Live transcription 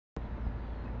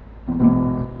Hey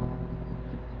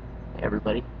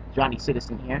everybody, Johnny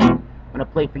Citizen here. I'm going to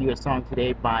play for you a song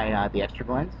today by the Extra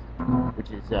Blends,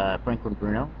 which is Franklin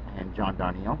Bruno and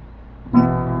Darnielle.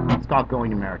 It's called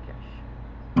Going to Marrakesh.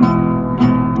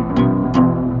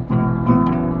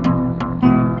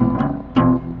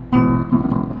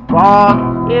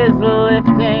 Fog is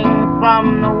lifting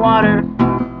from the water.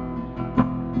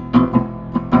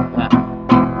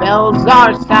 Bells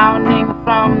are sounding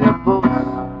from the booths.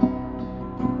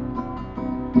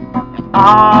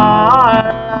 Our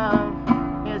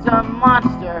love is a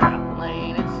monster,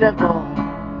 plain and simple.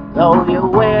 Though you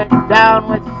weigh it down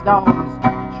with stones,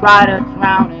 try to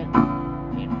drown it,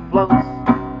 it floats,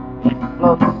 it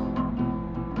floats.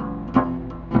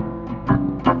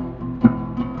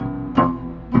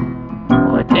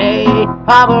 A day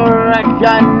of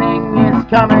reckoning is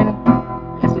coming,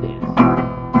 yes it is,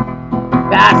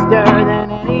 faster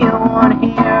than anyone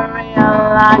here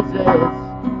realizes.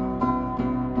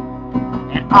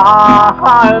 And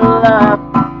our love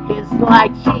is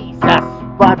like Jesus,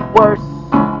 but worse.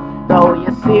 Though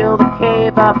you seal the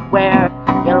cave up where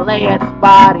you lay its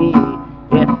body,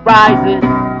 it rises,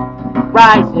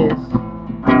 rises.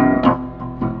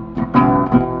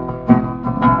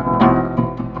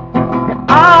 And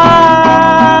I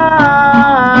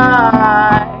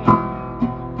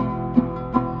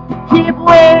keep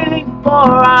waiting for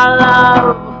our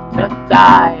love to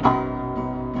die.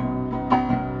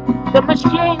 The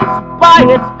machine's by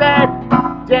its bed,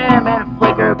 dim and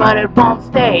flicker, but it won't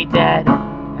stay dead.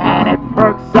 And it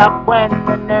perks up when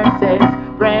the nurses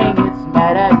bring its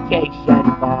medication,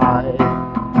 but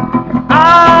I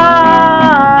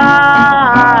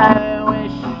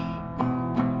wish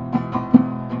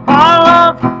our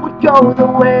love would go the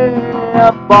way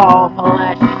of all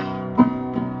flesh.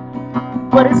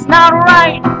 But it's not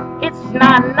right, it's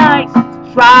not nice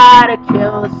to try to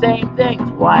kill the same thing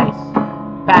twice.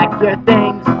 Pack your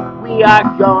things, we are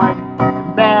going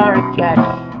to Marrakesh.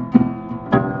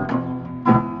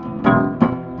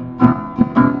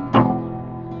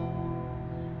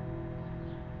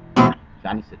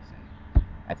 Johnny Citizen.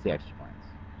 That's the Extra Blends.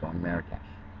 Going to Marrakesh.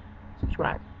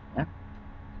 Subscribe. Yeah?